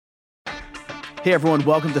Hey everyone,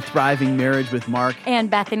 welcome to Thriving Marriage with Mark and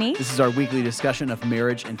Bethany. This is our weekly discussion of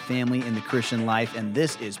marriage and family in the Christian life, and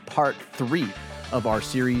this is part 3 of our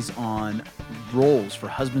series on roles for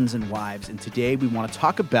husbands and wives. And today we want to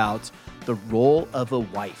talk about the role of a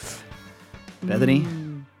wife. Bethany,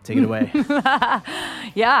 take it away.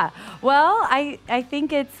 Yeah. Well, I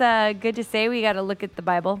think it's good to say we got to look at the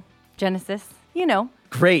Bible, Genesis,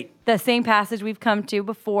 Great. The same passage we've come to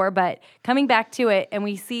before, but coming back to it, and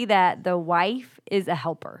we see that the wife is a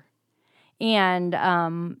helper. And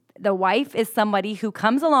the wife is somebody who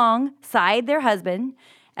comes alongside their husband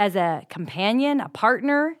as a companion, a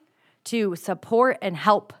partner to support and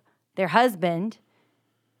help their husband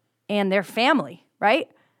and their family, right?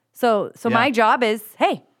 So my job is,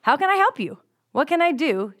 hey, how can I help you? What can I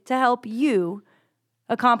do to help you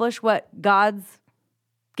accomplish what God's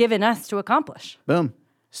given us to accomplish? Boom.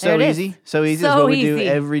 So easy. So easy is what we do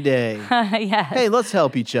every day. Yes. Hey, let's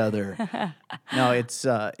help each other. No, it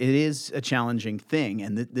is a challenging thing,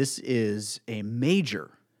 and this is a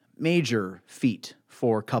major feat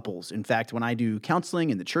for couples. In fact, when I do counseling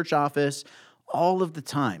in the church office, all of the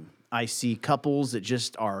time, I see couples that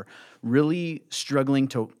just are really struggling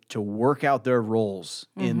to work out their roles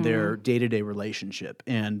in their day-to-day relationship.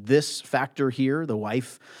 And this factor here, the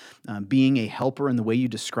wife being a helper in the way you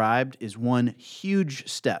described, is one huge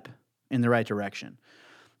step in the right direction.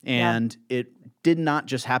 And it did not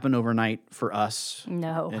just happen overnight for us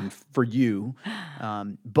and for you.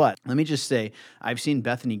 But let me just say, I've seen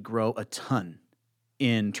Bethany grow a ton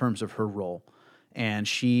in terms of her role. And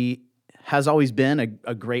she has always been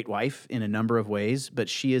a great wife in a number of ways, but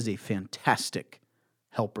she is a fantastic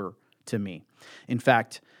helper to me. In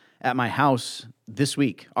fact, at my house this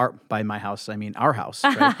week, by my house, I mean our house,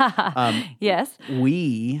 right? Yes.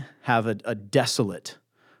 We have a desolate,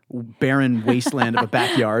 barren wasteland of a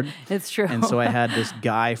backyard. It's true. And so I had this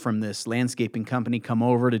guy from this landscaping company come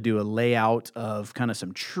over to do a layout of kind of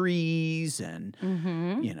some trees and,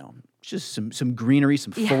 just some greenery,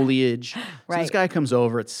 some foliage. So this guy comes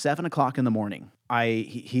over at 7 o'clock in the morning.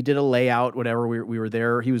 He did a layout, whatever. We were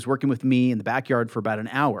there. He was working with me in the backyard for about an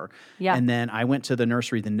hour. Yeah. And then I went to the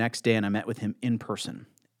nursery the next day and I met with him in person.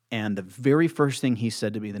 And the very first thing he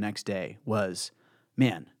said to me the next day was,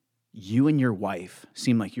 "Man, you and your wife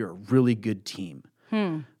seem like you're a really good team."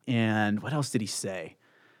 And what else did he say?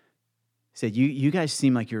 He said, you guys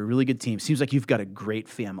seem like you're a really good team. Seems like you've got a great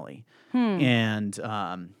family. And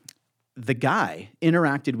the guy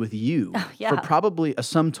interacted with you for probably a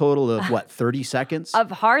sum total of, 30 seconds?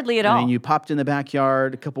 Of hardly at all. I mean, you popped in the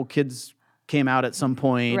backyard. A couple kids came out at some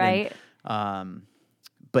point. Right. And,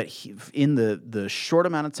 but in the short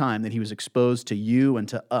amount of time that he was exposed to you and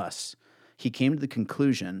to us, he came to the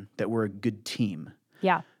conclusion that we're a good team.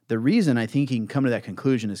 Yeah. The reason I think he can come to that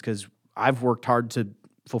conclusion is because I've worked hard to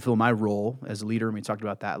fulfill my role as a leader, and we talked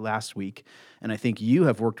about that last week. And I think you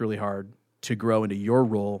have worked really hard to grow into your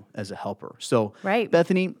role as a helper. So,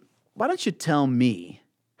 Bethany, why don't you tell me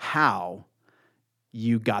how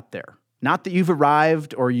you got there? Not that you've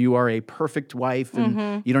arrived or you are a perfect wife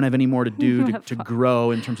and you don't have any more to do to grow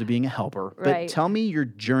in terms of being a helper, but tell me your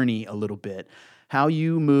journey a little bit. How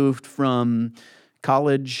you moved from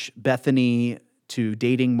college Bethany to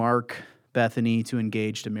dating Mark Bethany to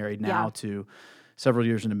engaged to married now to several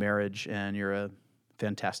years into marriage, and you're a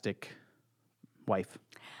fantastic wife.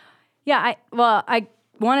 Yeah, I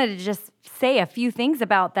wanted to just say a few things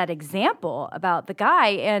about that example, about the guy,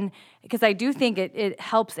 and because I do think it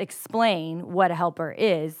helps explain what a helper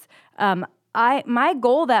is. My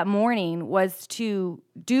goal that morning was to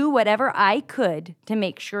do whatever I could to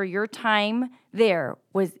make sure your time there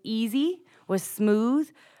was easy, was smooth.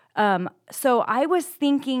 So I was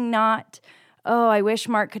thinking not, I wish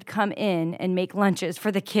Mark could come in and make lunches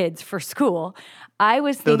for the kids for school. I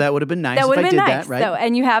was thinking, so that would have been nice if I did that, right? So,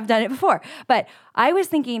 and you have done it before. But I was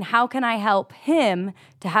thinking, how can I help him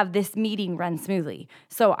to have this meeting run smoothly?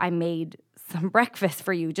 So I made some breakfast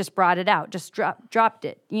for you, just brought it out, just dropped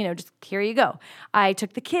it, just here you go. I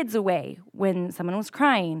took the kids away when someone was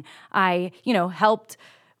crying. I, helped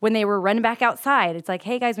when they were running back outside. It's like,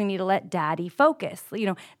 hey guys, we need to let daddy focus.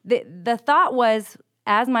 The thought was,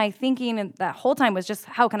 as my thinking and that whole time was just,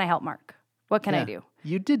 how can I help Mark? What can I do?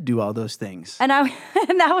 You did do all those things. And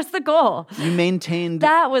that was the goal. You maintained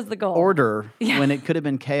that was the goal. Order when it could have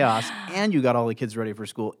been chaos, and you got all the kids ready for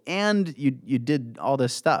school, and you did all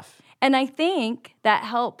this stuff. And I think that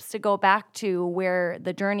helps to go back to where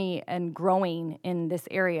the journey and growing in this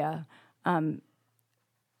area.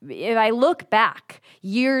 If I look back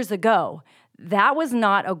years ago, that was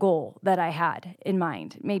not a goal that I had in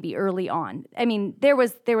mind, maybe early on. I mean, there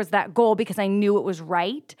was that goal because I knew it was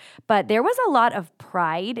right, but there was a lot of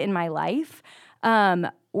pride in my life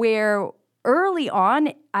where early on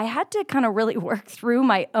I had to kind of really work through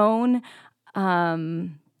my own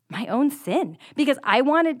sin because I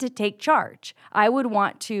wanted to take charge. I would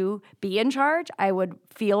want to be in charge. I would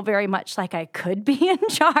feel very much like I could be in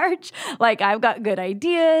charge. Like I've got good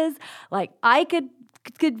ideas. Like I could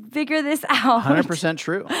figure this out. 100%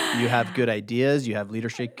 true. You have good ideas. You have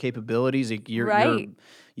leadership capabilities.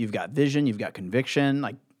 You've got vision. You've got conviction.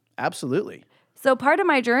 Like, absolutely. So part of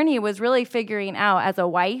my journey was really figuring out as a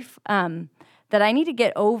wife that I need to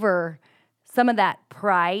get over some of that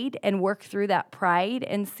pride and work through that pride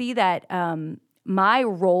and see that my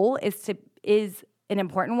role is an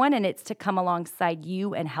important one, and it's to come alongside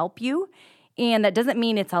you and help you. And that doesn't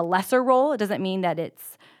mean it's a lesser role. It doesn't mean that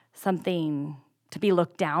it's something to be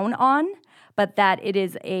looked down on, but that it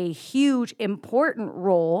is a huge, important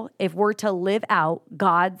role if we're to live out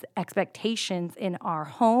God's expectations in our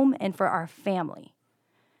home and for our family.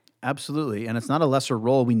 Absolutely. And it's not a lesser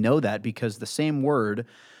role. We know that because the same word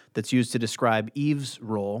that's used to describe Eve's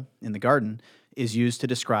role in the garden is used to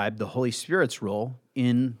describe the Holy Spirit's role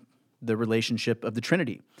in the relationship of the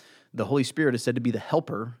Trinity. The Holy Spirit is said to be the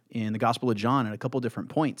helper in the Gospel of John at a couple different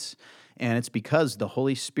points. And it's because the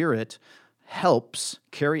Holy Spirit helps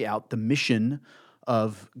carry out the mission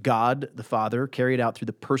of God the Father, carried out through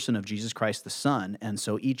the person of Jesus Christ the Son. And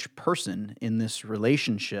so each person in this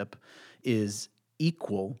relationship is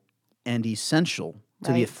equal and essential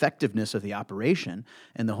to the effectiveness of the operation.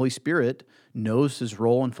 And the Holy Spirit knows his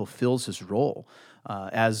role and fulfills his role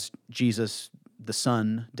as Jesus the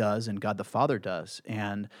Son does and God the Father does.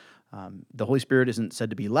 And the Holy Spirit isn't said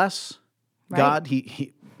to be less God.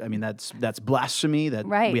 I mean, that's blasphemy that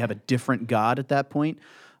we have a different God at that point.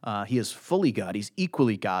 He is fully God. He's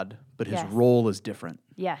equally God, but his role is different.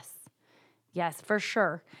 Yes, for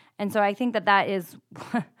sure. And so I think that is,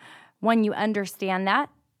 when you understand that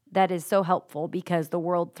is so helpful because the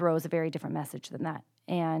world throws a very different message than that.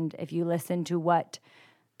 And if you listen to what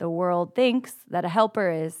the world thinks that a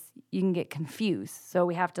helper is, you can get confused. So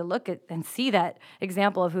we have to look at and see that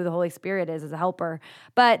example of who the Holy Spirit is as a helper.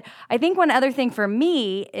 But I think one other thing for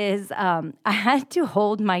me is I had to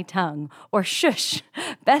hold my tongue or shush.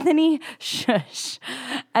 Bethany, shush.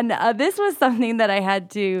 And this was something that I had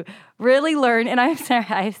to really learn. And I'm sorry,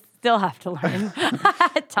 I still have to learn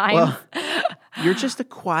at times. Well, you're just a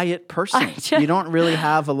quiet person. You don't really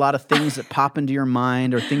have a lot of things that pop into your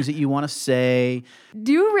mind or things that you want to say.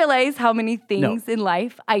 Do you realize how many things in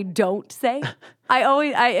life I don't say?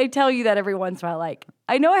 I tell you that every once in a while. Like,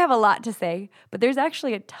 I know I have a lot to say, but there's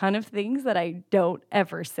actually a ton of things that I don't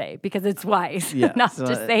ever say because it's wise not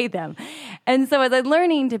to say them. And so as I'm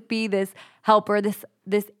learning to be this helper, this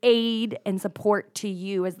aid and support to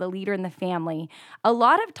you as the leader in the family, a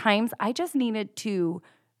lot of times I just needed to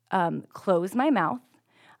close my mouth.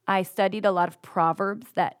 I studied a lot of Proverbs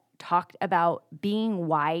that talked about being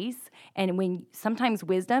wise, and when sometimes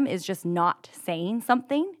wisdom is just not saying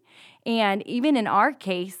something. And even in our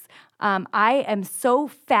case, I am so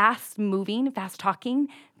fast moving, fast talking,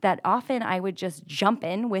 that often I would just jump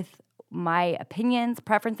in with my opinions,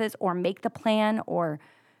 preferences, or make the plan or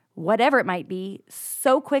whatever it might be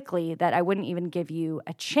so quickly that I wouldn't even give you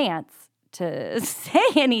a chance to say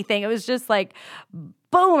anything. It was just like,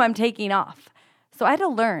 boom, I'm taking off. So I had to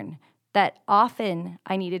learn that often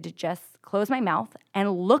I needed to just close my mouth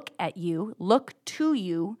and look to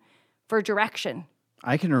you for direction.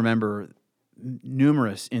 I can remember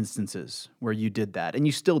numerous instances where you did that, and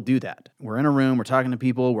you still do that. We're in a room, we're talking to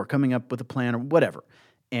people, we're coming up with a plan or whatever,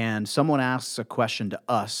 and someone asks a question to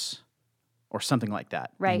us or something like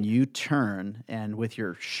that. Right. And you turn and with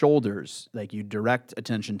your shoulders, like you direct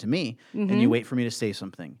attention to me and you wait for me to say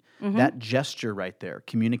something. That gesture right there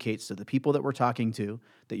communicates to the people that we're talking to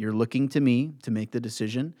that you're looking to me to make the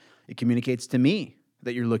decision. It communicates to me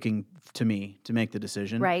that you're looking to me to make the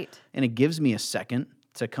decision. Right. And it gives me a second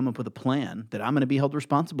to come up with a plan that I'm going to be held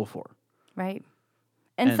responsible for. Right.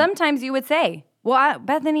 And sometimes you would say, well,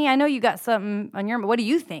 Bethany, I know you got something on your mind. What do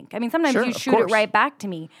you think? I mean, sometimes you shoot it right back to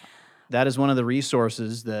me. That is one of the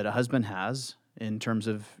resources that a husband has in terms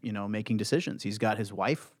of, making decisions. He's got his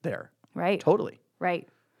wife there. Right. Totally. Right.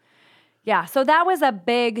 Yeah. So that was a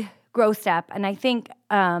big growth step. And I think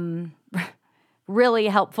really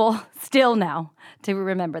helpful still now to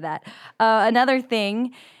remember that. Another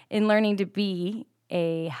thing in learning to be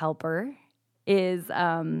a helper is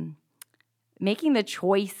making the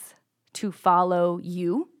choice to follow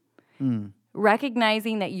you,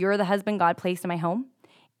 recognizing that you're the husband God placed in my home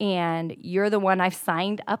and you're the one I've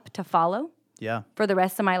signed up to follow for the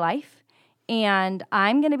rest of my life. And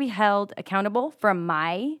I'm going to be held accountable for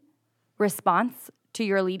my response to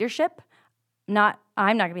your leadership. I'm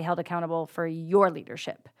I'm not going to be held accountable for your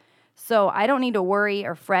leadership. So I don't need to worry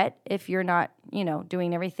or fret if you're not,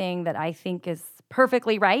 doing everything that I think is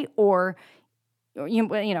perfectly right, or I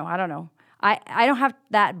don't know. I don't have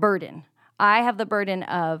that burden. I have the burden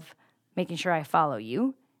of making sure I follow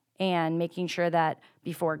you and making sure that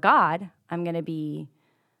before God, I'm going to be,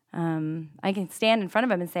 I can stand in front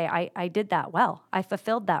of him and say, I did that well. I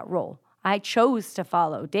fulfilled that role. I chose to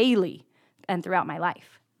follow daily and throughout my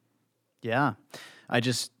life. Yeah. I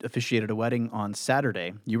just officiated a wedding on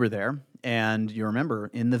Saturday. You were there, and you remember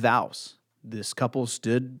in the vows, this couple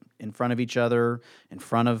stood in front of each other, in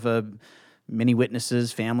front of many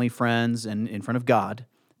witnesses, family, friends, and in front of God,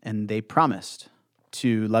 and they promised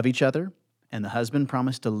to love each other, and the husband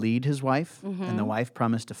promised to lead his wife, and the wife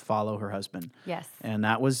promised to follow her husband. Yes. And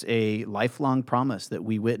that was a lifelong promise that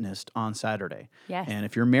we witnessed on Saturday. Yes. And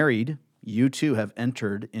if you're married, you too have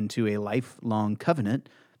entered into a lifelong covenant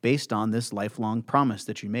based on this lifelong promise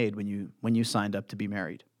that you made when you signed up to be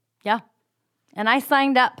married. Yeah. And I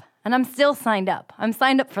signed up, and I'm still signed up. I'm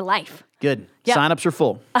signed up for life. Good. Yeah. Sign-ups are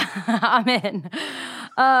full. I'm in.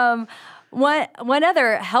 One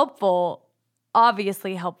other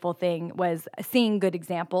obviously helpful thing was seeing good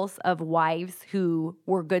examples of wives who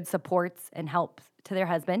were good supports and helps to their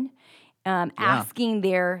husband, asking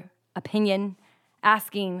their opinion,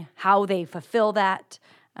 asking how they fulfill that,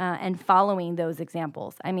 and following those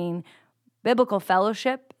examples. I mean, biblical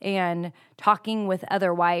fellowship and talking with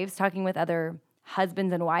other wives, talking with other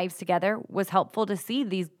husbands and wives together was helpful to see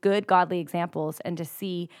these good godly examples and to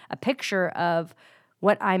see a picture of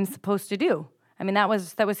what I'm supposed to do. I mean, that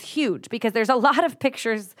was huge, because there's a lot of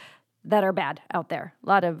pictures that are bad out there, a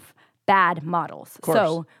lot of bad models. Of course.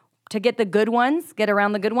 So to get the good ones, get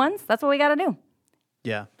around the good ones, that's what we got to do.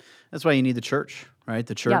 Yeah. That's why you need the church, right?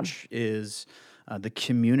 The church is the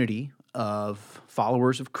community of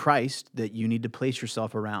followers of Christ that you need to place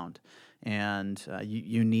yourself around. And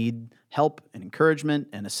you need help and encouragement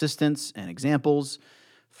and assistance and examples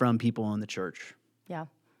from people in the church. Yeah.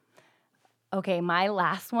 Okay, my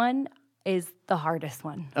last one is the hardest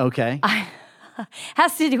one. Okay.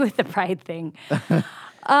 Has to do with the pride thing.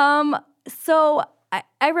 So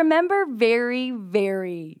I remember very,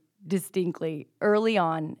 very distinctly early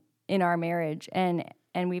on in our marriage, and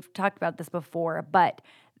we've talked about this before, but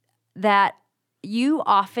that you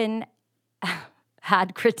often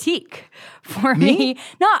had critique for me.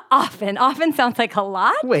 Not often. Often sounds like a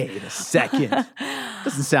lot. Wait a second.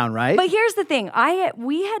 Doesn't sound right. But here's the thing.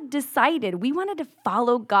 We had decided we wanted to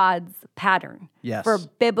follow God's pattern for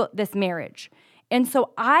this marriage. And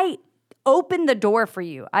so I opened the door for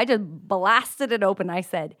you. I just blasted it open. I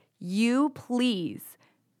said, you please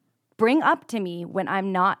bring up to me when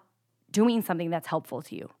I'm not doing something that's helpful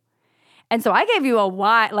to you. And so I gave you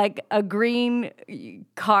a green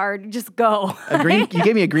card. Just go. You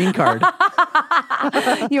gave me a green card.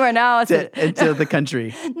 You are now into the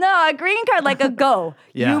country. No, a green card, like a go.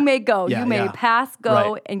 Yeah. You may go. Yeah, you may pass,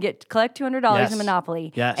 go, right. and collect $200 in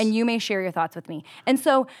Monopoly. Yes. And you may share your thoughts with me. And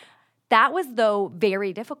so that was, though,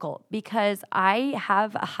 very difficult because I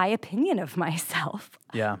have a high opinion of myself.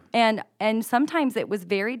 Yeah. And sometimes it was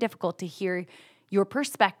very difficult to hear your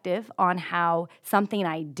perspective on how something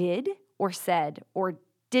I did or said or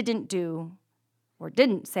didn't do or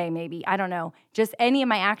didn't say, maybe, I don't know, just any of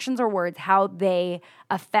my actions or words, how they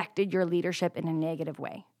affected your leadership in a negative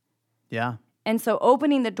way. Yeah. And so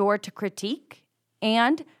opening the door to critique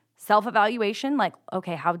and self-evaluation, like,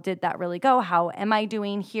 okay, how did that really go? How am I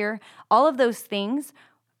doing here? All of those things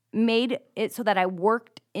made it so that I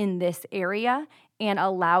worked in this area and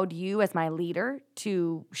allowed you as my leader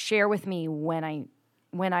to share with me when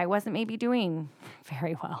I wasn't maybe doing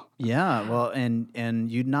very well. Yeah, well,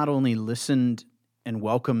 and you not only listened and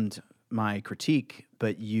welcomed my critique,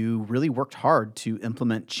 but you really worked hard to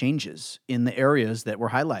implement changes in the areas that were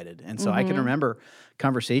highlighted. And so I can remember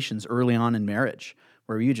conversations early on in marriage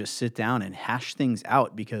where you just sit down and hash things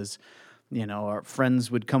out because, our friends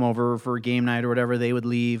would come over for a game night or whatever, they would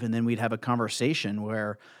leave, and then we'd have a conversation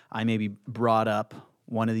where I maybe brought up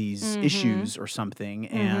one of these issues or something,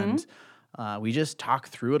 and we just talk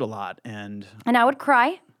through it a lot. And I would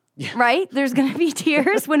cry, right? There's going to be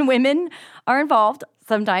tears when women are involved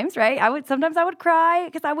sometimes, right? Sometimes I would cry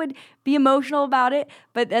because I would be emotional about it,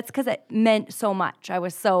 but that's because it meant so much. I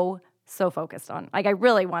was so focused on, I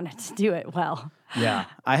really wanted to do it well. Yeah.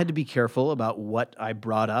 I had to be careful about what I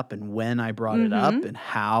brought up and when I brought it up and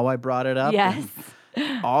how I brought it up. Yes.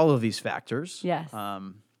 And all of these factors. Yes.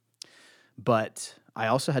 But I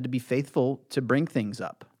also had to be faithful to bring things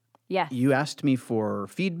up. Yes. You asked me for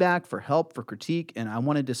feedback, for help, for critique, and I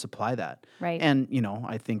wanted to supply that. Right. And,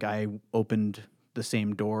 I think I opened the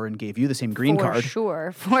same door and gave you the same green For card.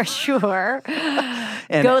 For sure.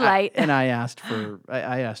 And Go light. I asked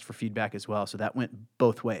for feedback as well. So that went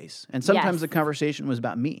both ways. And sometimes Yes. the conversation was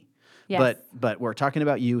about me. Yes. But we're talking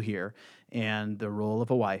about you here and the role of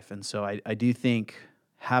a wife. And so I do think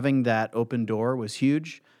having that open door was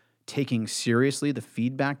huge, taking seriously the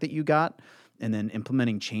feedback that you got and then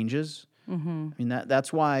implementing changes. Mm-hmm. I mean,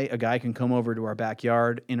 that's why a guy can come over to our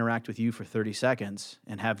backyard, interact with you for 30 seconds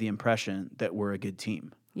and have the impression that we're a good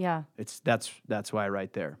team. Yeah. That's why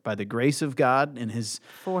right there. By the grace of God and his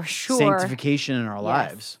For sure. sanctification in our Yes.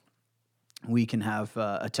 lives, we can have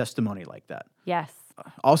a testimony like that. Yes.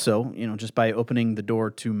 Also, just by opening the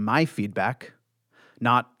door to my feedback,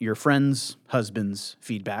 not your friend's husband's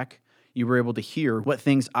feedback, you were able to hear what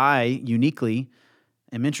things I uniquely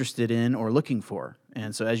am interested in or looking for.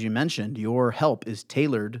 And so, as you mentioned, your help is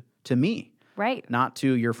tailored to me, Right. not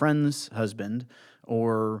to your friend's husband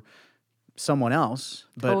or someone else.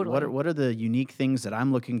 But Totally. what are the unique things that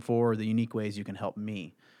I'm looking for, the unique ways you can help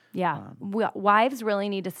me? Yeah. Wives really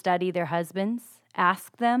need to study their husbands,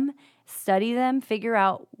 ask them, study them, figure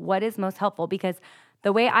out what is most helpful, because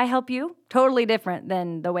the way I help you, totally different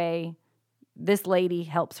than the way this lady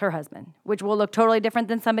helps her husband, which will look totally different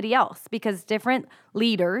than somebody else, because different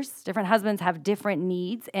leaders, different husbands have different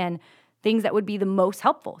needs and things that would be the most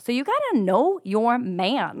helpful. So you got to know your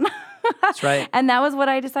man. That's right. And that was what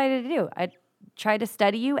I decided to do. I tried to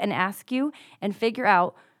study you and ask you and figure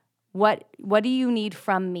out what do you need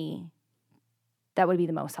from me that would be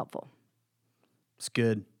the most helpful. It's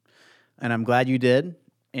good. And I'm glad you did.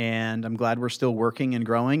 And I'm glad we're still working and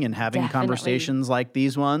growing and having Definitely. conversations like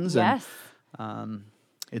these ones. Yes. And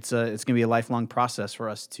it's going to be a lifelong process for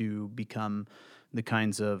us to become the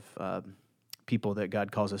kinds of people that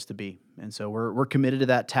God calls us to be. And so we're committed to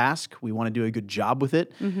that task. We want to do a good job with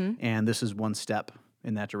it. Mm-hmm. And this is one step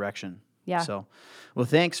in that direction. Yeah. So, well,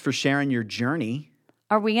 thanks for sharing your journey.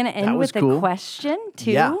 Are we going to end was with cool. a question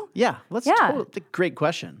too? Yeah. Let's. Yeah. Great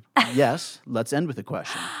question. Yes. Let's end with a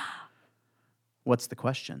question. What's the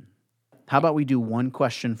question? How about we do one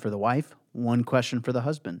question for the wife, one question for the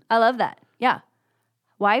husband? I love that. Yeah.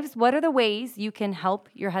 Wives, what are the ways you can help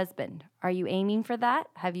your husband? Are you aiming for that?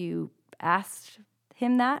 Have you asked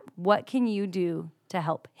him that? What can you do to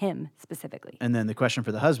help him specifically? And then the question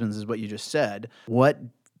for the husbands is what you just said. What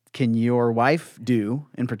can your wife do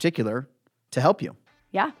in particular to help you?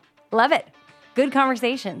 Yeah. Love it. Good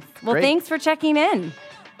conversations. Well, Great. thanks for checking in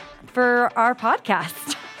for our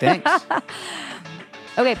podcast. Thanks.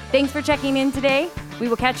 Okay, thanks for checking in today. We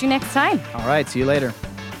will catch you next time. All right. See you later.